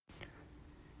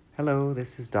Hello,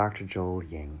 this is Dr. Joel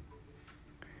Ying.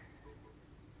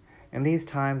 In these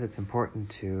times, it's important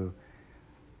to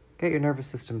get your nervous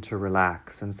system to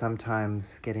relax, and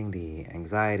sometimes getting the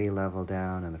anxiety level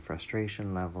down and the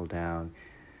frustration level down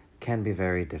can be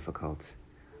very difficult.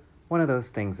 One of those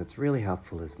things that's really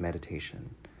helpful is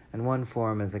meditation, and one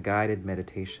form is a guided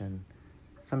meditation,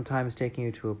 sometimes taking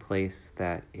you to a place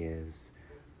that is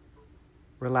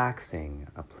relaxing,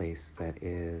 a place that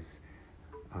is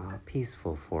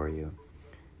peaceful for you.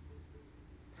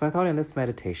 So I thought in this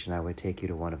meditation I would take you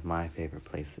to one of my favorite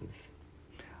places.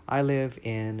 I live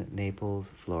in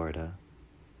Naples, Florida,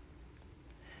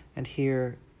 and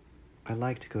here I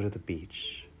like to go to the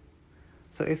beach.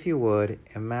 So if you would,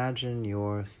 imagine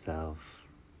yourself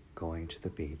going to the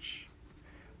beach.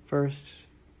 First,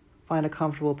 find a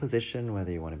comfortable position,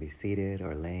 whether you want to be seated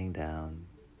or laying down,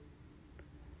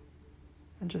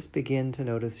 and just begin to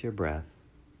notice your breath.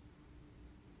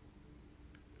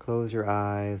 Close your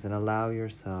eyes and allow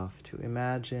yourself to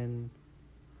imagine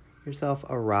yourself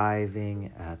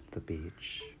arriving at the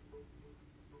beach.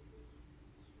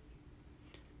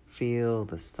 Feel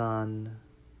the sun.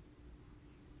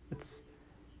 It's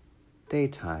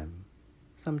daytime,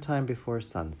 sometime before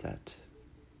sunset.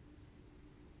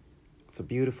 It's a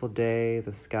beautiful day.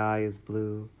 The sky is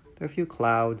blue. There are a few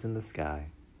clouds in the sky.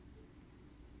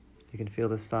 You can feel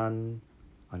the sun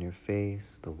on your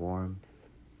face, the warmth.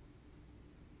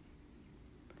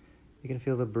 You can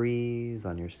feel the breeze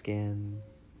on your skin,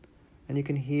 and you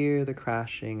can hear the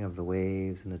crashing of the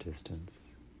waves in the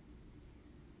distance.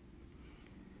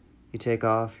 You take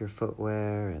off your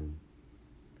footwear and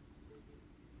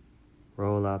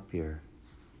roll up your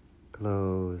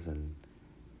clothes and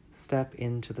step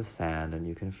into the sand, and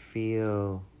you can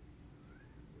feel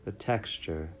the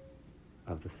texture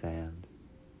of the sand.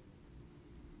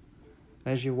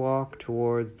 As you walk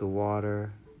towards the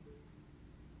water,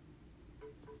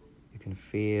 you can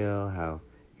feel how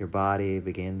your body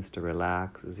begins to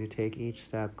relax as you take each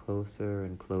step closer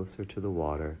and closer to the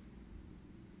water.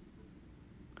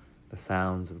 The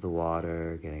sounds of the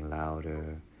water getting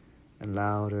louder and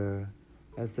louder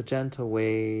as the gentle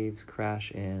waves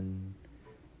crash in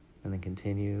and then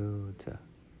continue to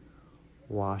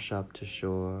wash up to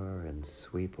shore and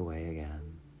sweep away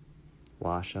again.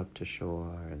 Wash up to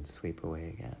shore and sweep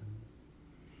away again.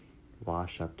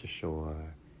 Wash up to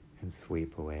shore and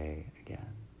sweep away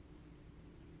again.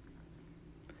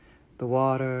 The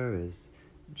water is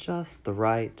just the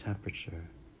right temperature.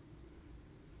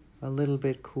 A little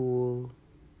bit cool,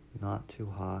 not too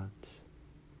hot.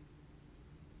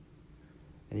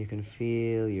 And you can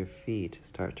feel your feet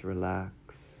start to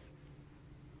relax.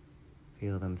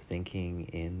 Feel them sinking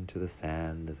into the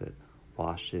sand as it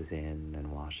washes in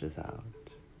and washes out.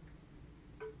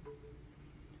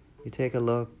 You take a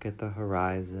look at the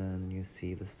horizon, you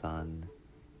see the sun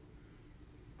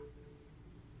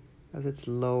as it's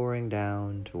lowering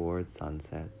down towards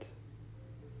sunset.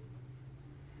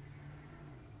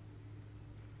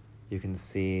 You can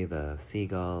see the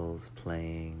seagulls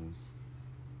playing.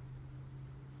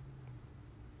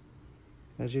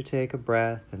 As you take a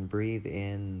breath and breathe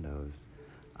in those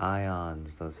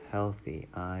ions, those healthy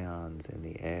ions in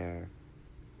the air,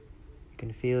 you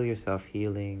can feel yourself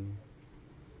healing.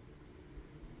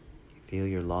 You feel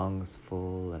your lungs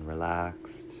full and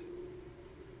relaxed.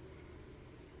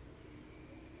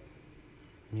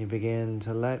 And you begin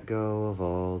to let go of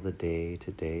all the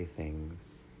day-to-day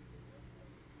things.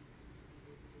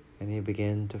 And you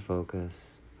begin to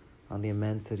focus on the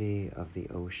immensity of the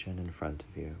ocean in front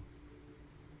of you.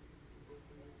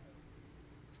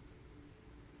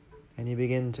 And you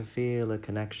begin to feel a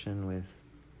connection with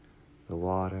the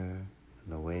water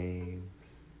and the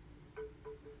waves,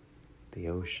 the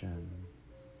ocean,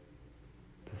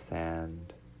 the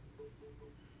sand.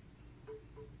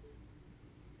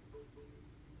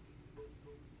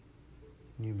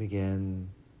 You begin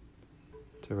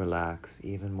to relax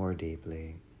even more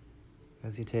deeply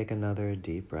as you take another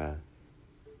deep breath.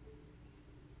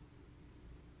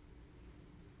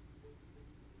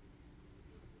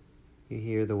 You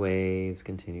hear the waves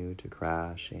continue to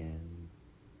crash in.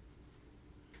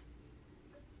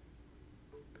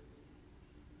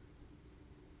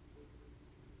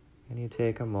 And you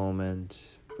take a moment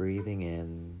breathing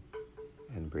in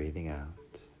and breathing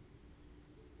out.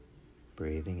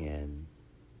 Breathing in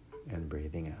and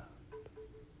breathing out.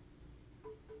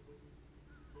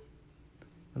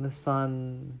 And the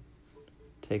sun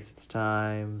takes its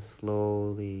time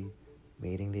slowly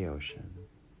meeting the ocean.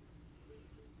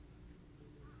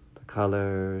 The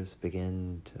colors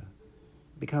begin to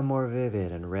become more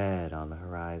vivid and red on the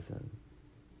horizon.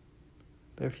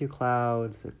 There are a few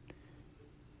clouds that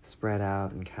spread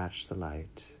out and catch the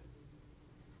light.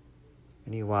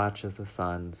 And you watch as the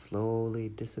sun slowly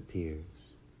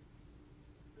disappears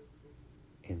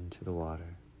into the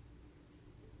water.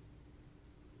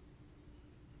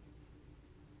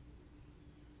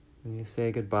 And you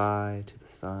say goodbye to the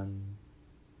sun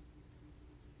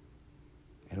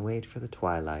and wait for the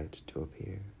twilight to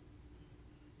appear,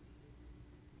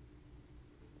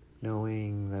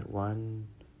 knowing that one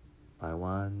by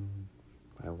one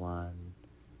by one,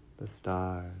 the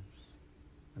stars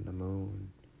and the moon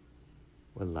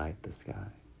will light the sky.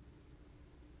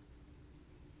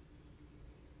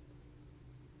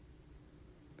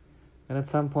 And at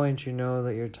some point you know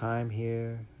that your time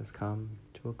here has come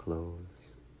to a close.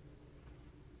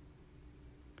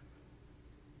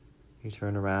 You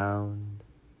turn around,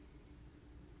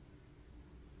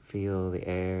 feel the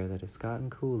air that has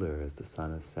gotten cooler as the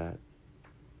sun has set.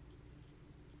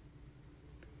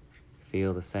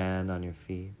 Feel the sand on your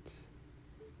feet.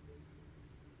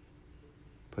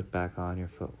 Put back on your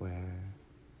footwear.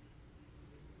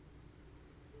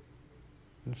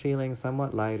 And feeling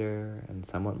somewhat lighter and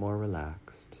somewhat more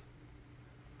relaxed,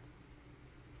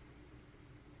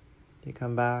 you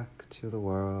come back to the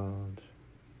world,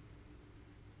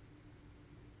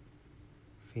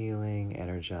 feeling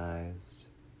energized,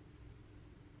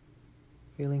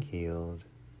 feeling healed,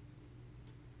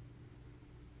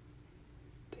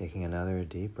 taking another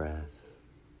deep breath.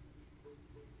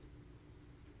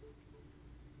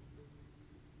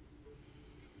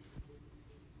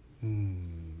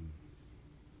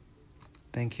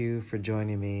 Thank you for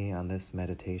joining me on this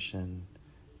meditation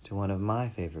to one of my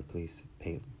favorite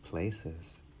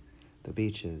places, the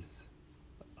beaches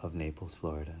of Naples,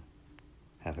 Florida.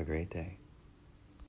 Have a great day.